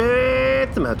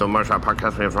It's the Mental Martial Art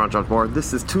Podcast with Ron Board.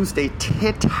 This is Tuesday,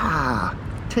 Titter.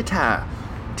 And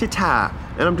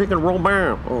I'm drinking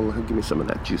Robin. Oh, give me some of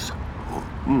that juice.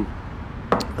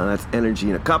 That's energy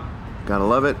in a cup. Gotta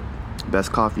love it.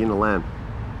 Best coffee in the land.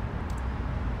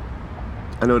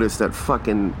 I noticed that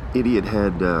fucking idiot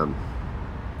head, and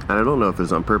I don't know if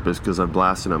it's on purpose because I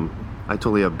blasted him. I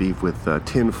totally have beef with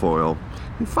tinfoil.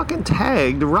 He fucking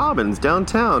tagged Robbins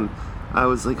downtown. I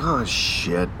was like, oh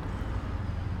shit.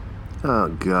 Oh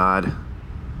god.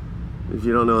 If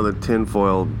you don't know the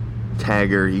tinfoil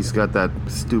tagger, he's got that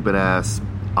stupid ass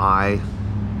eye.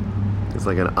 It's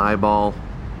like an eyeball,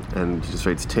 and he just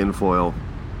writes tinfoil.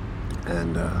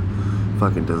 And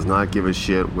fucking does not give a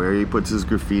shit where he puts his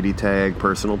graffiti tag,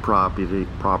 personal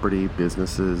property,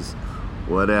 businesses,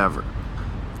 whatever.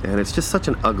 And it's just such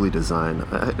an ugly design.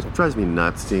 It drives me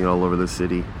nuts seeing it all over the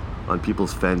city, on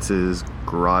people's fences,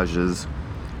 garages.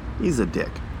 He's a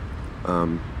dick.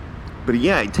 But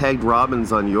yeah, he tagged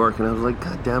Robbins on York, and I was like,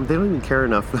 god damn, they don't even care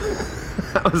enough.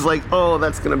 I was like, oh,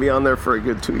 that's going to be on there for a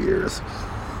good 2 years.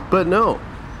 But no,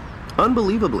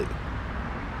 unbelievably,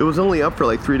 it was only up for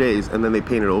like 3 days, and then they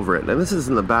painted over it. And this is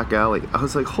in the back alley. I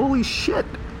was like, holy shit.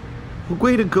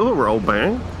 Way to go,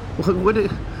 Robin.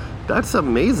 That's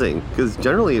amazing, because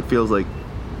generally it feels like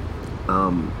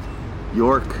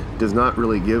York does not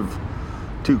really give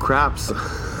two craps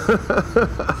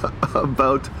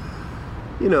about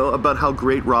how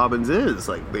great Robbins is.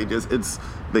 Like,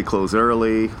 they close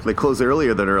early. They close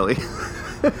earlier than early.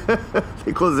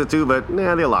 They close at 2, but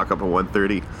they lock up at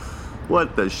 1:30.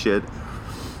 What the shit?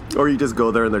 Or you just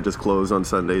go there and they're just closed on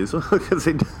Sundays because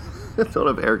they don't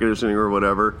have air conditioning or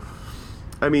whatever.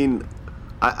 I mean,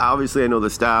 I know the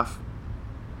staff,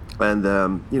 and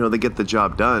they get the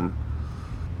job done,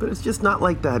 but it's just not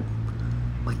like that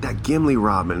Gimli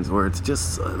Robbins where it's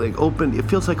just like open. It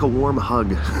feels like a warm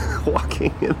hug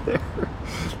walking in there.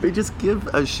 They just give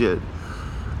a shit.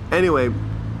 Anyway,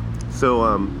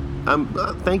 so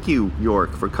thank you,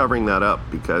 York, for covering that up,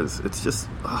 because it's just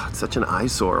it's such an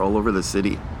eyesore all over the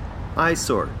city.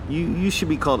 Eyesore. You should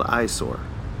be called Eyesore.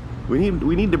 We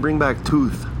need to bring back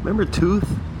Tooth. Remember Tooth?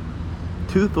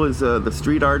 Tooth was the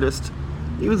street artist.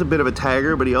 He was a bit of a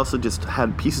tagger, but he also just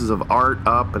had pieces of art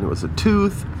up, and it was a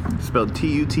tooth, spelled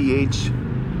T-U-T-H.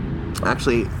 I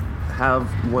actually have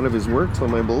one of his works on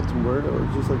my bulletin board. It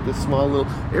was just like this small little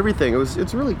everything.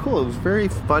 It's really cool. It was very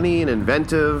funny and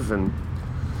inventive, and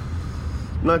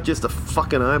not just a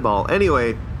fucking eyeball.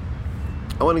 Anyway,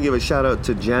 I want to give a shout out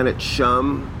to Janet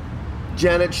Shum.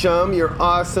 Janet Shum, you're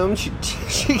awesome. She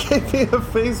gave me a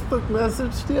Facebook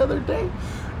message the other day.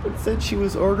 It said she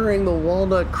was ordering the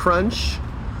walnut crunch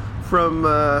from,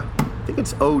 I think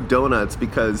it's O Donuts,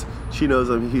 because she knows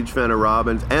I'm a huge fan of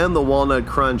Robbins, and the walnut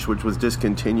crunch, which was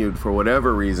discontinued for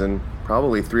whatever reason,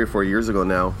 probably 3 or 4 years ago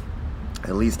now,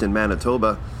 at least in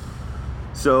Manitoba.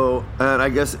 So, and I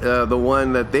guess the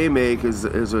one that they make is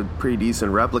a pretty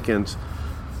decent replicant,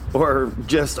 or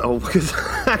just, because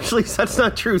actually that's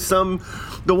not true. The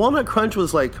walnut crunch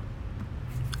was like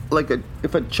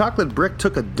if a chocolate brick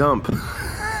took a dump.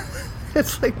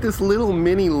 It's like this little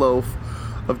mini loaf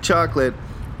of chocolate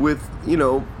with,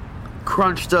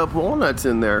 crunched up walnuts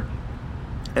in there.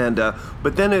 And,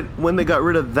 but then when they got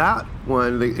rid of that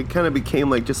one, it kind of became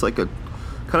like just like a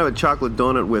kind of a chocolate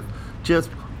donut with just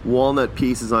walnut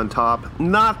pieces on top.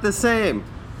 Not the same.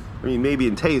 I mean, maybe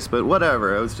in taste, but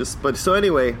whatever. So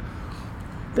anyway,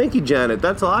 thank you, Janet.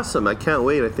 That's awesome. I can't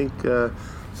wait. I think, so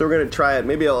we're going to try it.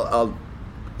 Maybe I'll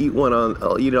eat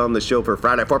I'll eat it on the show for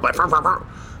Friday.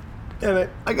 And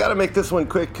I gotta make this one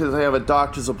quick because I have a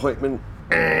doctor's appointment.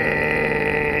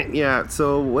 Yeah,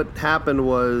 so what happened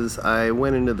was I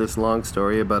went into this long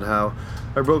story about how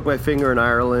I broke my finger in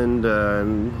Ireland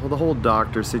and the whole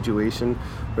doctor situation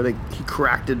where he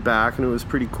cracked it back, and it was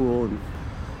pretty cool and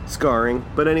scarring.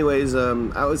 But anyways,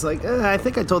 I was like, I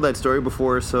think I told that story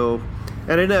before, and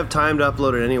I didn't have time to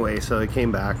upload it anyway, so I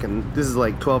came back, and this is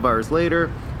like 12 hours later.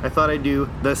 I thought I'd do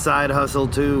the side hustle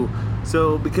too.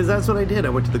 So, because that's what I did. I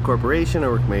went to the corporation, I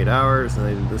worked my 8 hours, and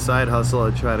I did the side hustle.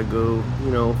 I try to go,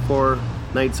 4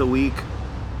 nights a week,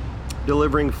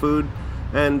 delivering food.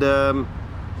 And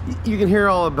you can hear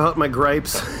all about my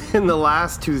gripes in the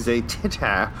last Tuesday,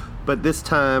 Titter. But this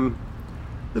time,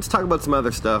 let's talk about some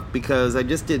other stuff, because I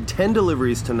just did 10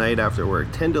 deliveries tonight after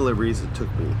work. 10 deliveries. It took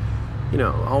me,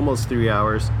 almost 3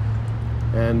 hours.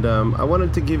 And I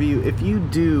wanted to give you, if you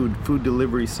do food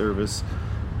delivery service,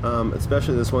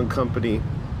 especially this one company,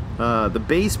 the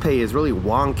base pay is really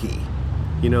wonky.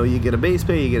 You get a base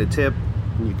pay, you get a tip,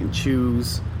 and you can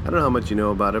choose. I don't know how much you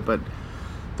know about it, but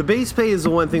the base pay is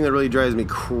the one thing that really drives me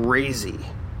crazy.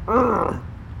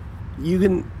 You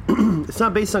can it's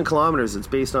not based on kilometers. It's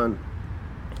based on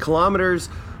kilometers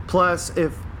plus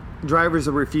if drivers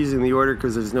are refusing the order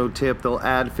because there's no tip, they'll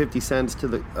add 50 cents to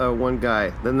the one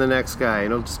guy, then the next guy,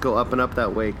 and it'll just go up and up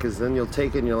that way, because then you'll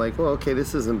take it and you're like, well, okay,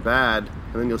 this isn't bad,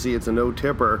 and then you'll see it's a no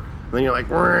tipper, and then you're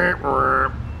like, wah,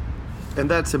 wah. And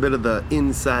that's a bit of the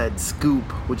inside scoop,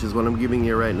 which is what I'm giving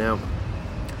you right now.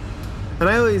 And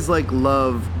I always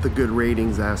love the good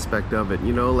ratings aspect of it,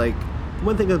 like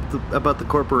one thing about the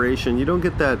corporation, you don't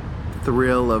get that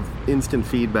thrill of instant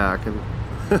feedback, and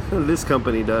this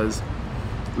company does.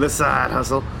 The side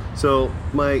hustle. So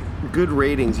my good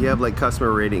ratings, you have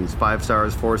customer ratings, 5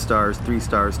 stars, 4 stars, 3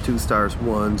 stars, 2 stars,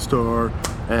 1 star.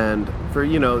 And for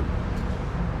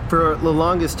the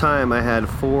longest time I had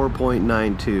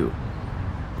 4.92.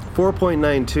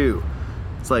 4.92.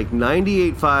 It's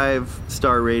 98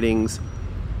 5-star ratings,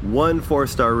 1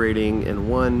 4-star rating, and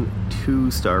 1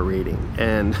 2-star rating.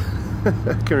 And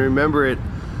I can remember it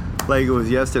like it was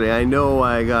yesterday. I know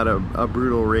I got a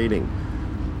brutal rating.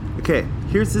 Okay,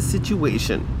 here's the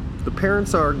situation. The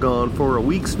parents are gone for a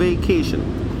week's vacation,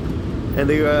 and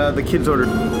the kids ordered.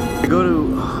 They go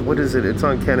to what is it? It's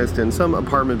on Kenniston, some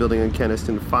apartment building on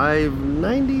Kenniston,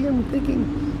 590, I'm thinking,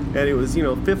 and it was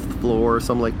 5th floor or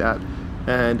something like that,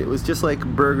 and it was just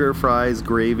burger, fries,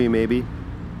 gravy maybe,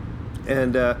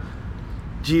 and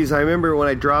geez, I remember when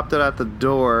I dropped it at the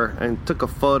door and took a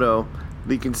photo.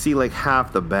 You can see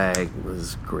half the bag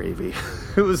was gravy.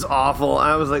 It was awful.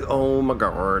 I was like, oh my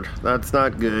god, that's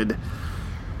not good.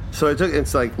 So I took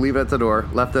it's leave it at the door,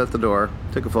 left it at the door,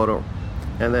 took a photo,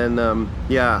 and then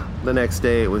the next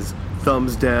day it was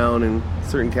thumbs down in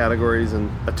certain categories and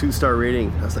a 2-star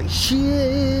rating. I was like,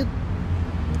 shit.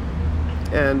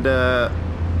 And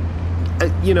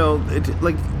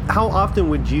how often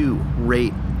would you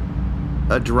rate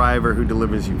a driver who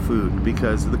delivers you food?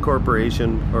 Because the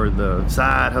corporation, or the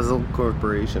side hustle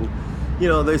corporation,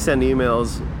 they send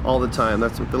emails all the time.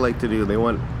 That's what they like to do. They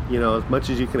want, as much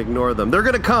as you can ignore them, they're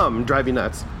going to come and drive you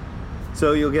nuts.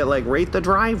 So you'll get rate the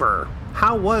driver.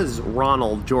 How was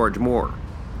Ronald George Moore?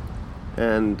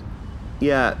 And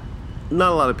yeah,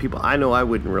 not a lot of people. I know I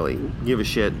wouldn't really give a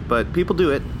shit, but people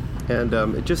do it. And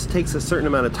it just takes a certain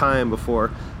amount of time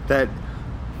before that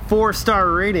 4-star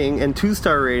rating and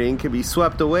 2-star rating can be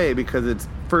swept away, because it's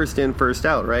first in, first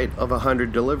out, right? Of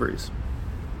 100 deliveries.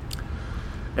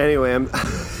 Anyway,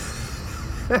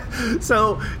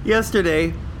 so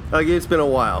yesterday, it's been a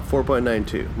while,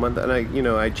 4.92 month, and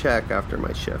I check after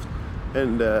my shift,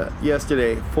 and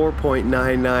yesterday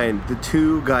 4.99. The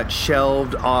 2 got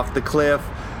shelved off the cliff,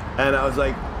 and I was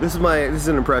like, this is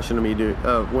an impression of me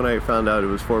when I found out it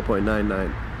was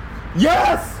 4.99.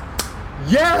 Yes.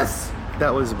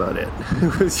 That was about it.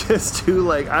 It was just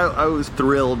too I was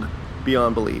thrilled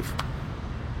beyond belief.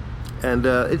 And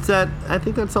it's that, I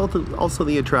think that's also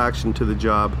the attraction to the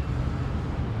job.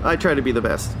 I try to be the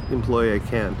best employee I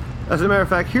can. As a matter of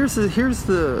fact, here's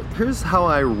how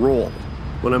I roll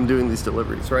when I'm doing these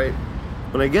deliveries, right?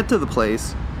 When I get to the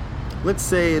place, let's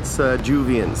say it's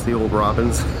Juvian's, the old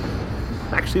Robins.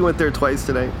 Actually went there twice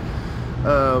today.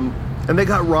 And they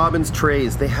got Robin's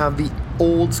trays. They have the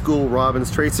old school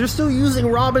Robin's trays. They're still using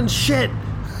Robin's shit.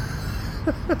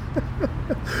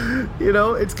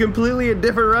 It's completely a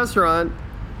different restaurant,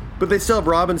 but they still have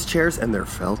Robin's chairs, and they're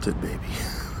felted, baby.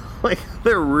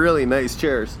 They're really nice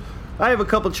chairs. I have a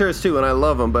couple chairs too, and I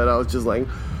love them, but I was just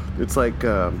it's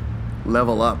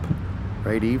level up,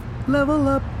 right, Eve? Level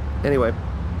up. Anyway,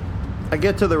 I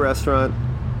get to the restaurant.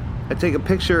 I take a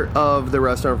picture of the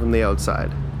restaurant from the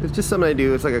outside. It's just something I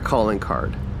do. It's like a calling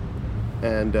card.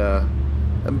 And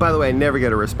by the way, I never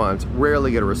get a response.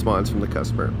 Rarely get a response from the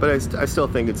customer. But I still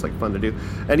think it's fun to do.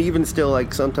 And even still,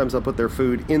 sometimes I'll put their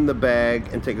food in the bag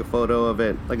and take a photo of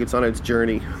it, it's on its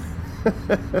journey.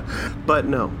 But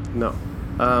no.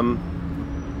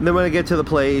 Then when I get to the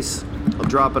place, I'll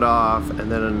drop it off,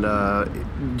 and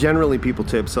then generally people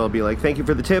tip, so I'll be like, thank you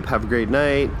for the tip, have a great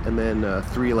night, and then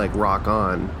 3 rock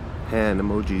on hand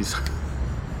emojis.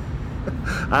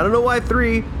 I don't know why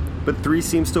 3, but 3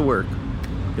 seems to work.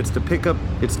 It's the pickup,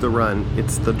 it's the run,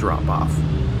 it's the drop off.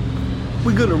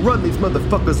 We're gonna run these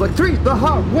motherfuckers 3 the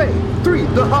hard way, 3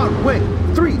 the hard way,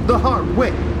 3 the hard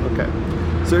way. Okay,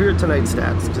 so here are tonight's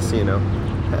stats, just so you know.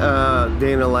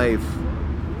 Day in the life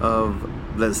of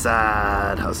the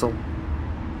side hustle.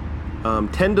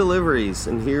 10 deliveries,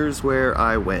 and here's where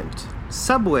I went.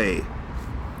 Subway,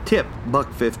 tip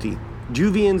 $1.50.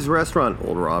 Juvian's Restaurant,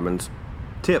 Old Robins,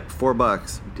 tip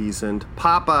 $4, decent.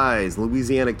 Popeyes,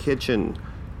 Louisiana Kitchen,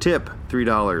 tip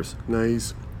 $3,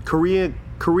 nice.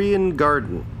 Korean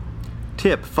Garden,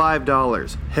 tip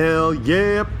 $5, hell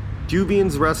yeah.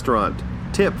 Juvian's Restaurant,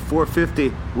 tip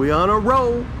 $4.50. We on a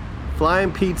roll.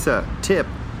 Flying Pizza, tip,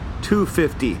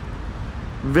 $2.50.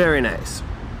 Very nice.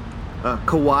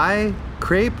 Kawaii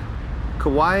crepe,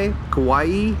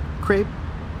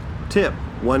 tip,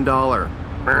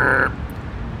 $1.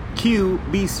 Q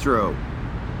Bistro,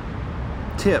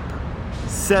 tip,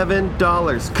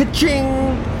 $7. Ka-ching!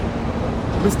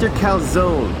 Mr.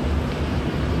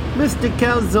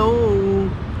 Calzone,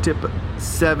 tip,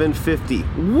 $7.50.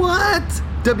 What?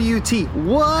 WT,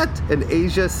 what? And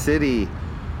Asia City,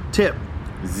 tip,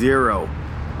 $0.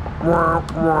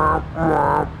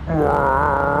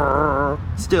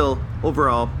 Still,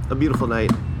 overall, a beautiful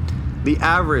night. The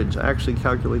average, I actually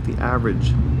calculate the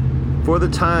average for the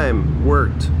time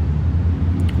worked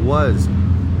was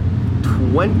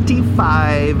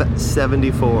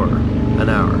 $25.74 an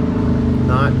hour.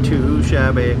 Not too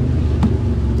shabby.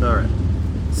 All right.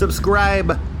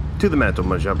 Subscribe to the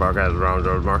Manitoba Show Podcast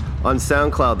on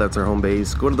SoundCloud. That's our home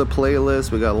base. Go to the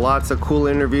playlist. We got lots of cool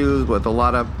interviews with a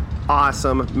lot of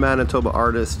awesome Manitoba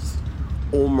artists.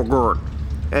 Oh my God.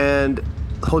 And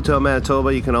Hotel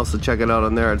Manitoba, you can also check it out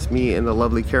on there. It's me and the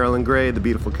lovely Carolyn Gray, the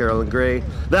beautiful Carolyn Gray,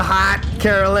 the hot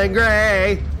Carolyn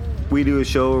Gray. We do a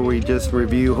show where we just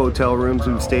review hotel rooms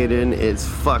we've stayed in. It's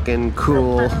fucking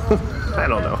cool. I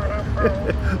don't know.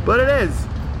 But it is.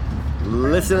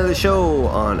 Listen to the show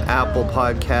on Apple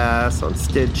Podcasts, on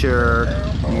Stitcher.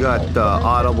 You got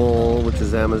Audible, which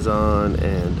is Amazon,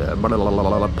 and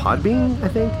Podbean, I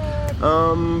think.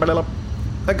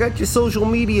 I got your social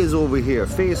medias over here: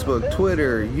 Facebook,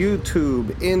 Twitter,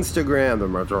 YouTube, Instagram,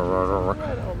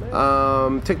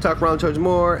 TikTok, Ron Charge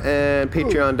More, and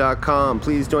Patreon.com.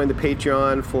 Please join the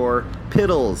Patreon for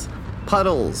piddles,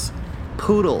 puddles,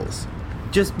 poodles.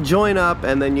 Just join up,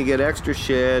 and then you get extra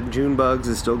shit. June Bugs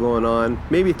is still going on,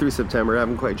 maybe through September.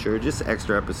 I'm quite sure. Just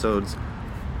extra episodes.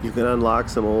 You can unlock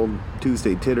some old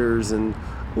Tuesday Titters, and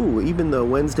even the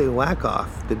Wednesday Whack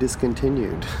Off, the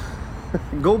discontinued.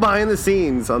 Go behind the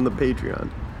scenes on the Patreon.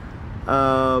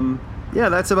 Yeah,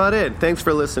 that's about it. Thanks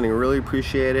for listening. Really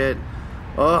appreciate it.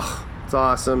 Oh, it's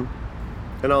awesome.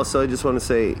 And also, I just want to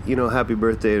say, happy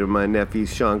birthday to my nephew,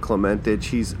 Sean Clementich.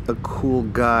 He's a cool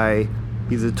guy.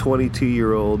 He's a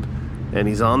 22-year-old, and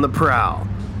he's on the prowl.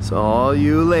 So all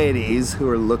you ladies who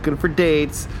are looking for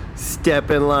dates, step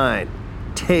in line.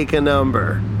 Take a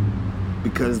number.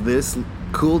 Because this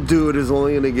cool dude is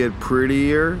only going to get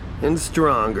prettier and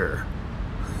stronger.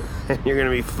 And you're going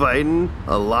to be fighting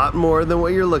a lot more than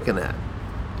what you're looking at.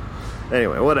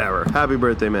 Anyway, whatever. Happy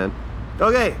birthday, man.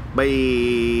 Okay,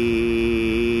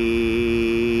 bye.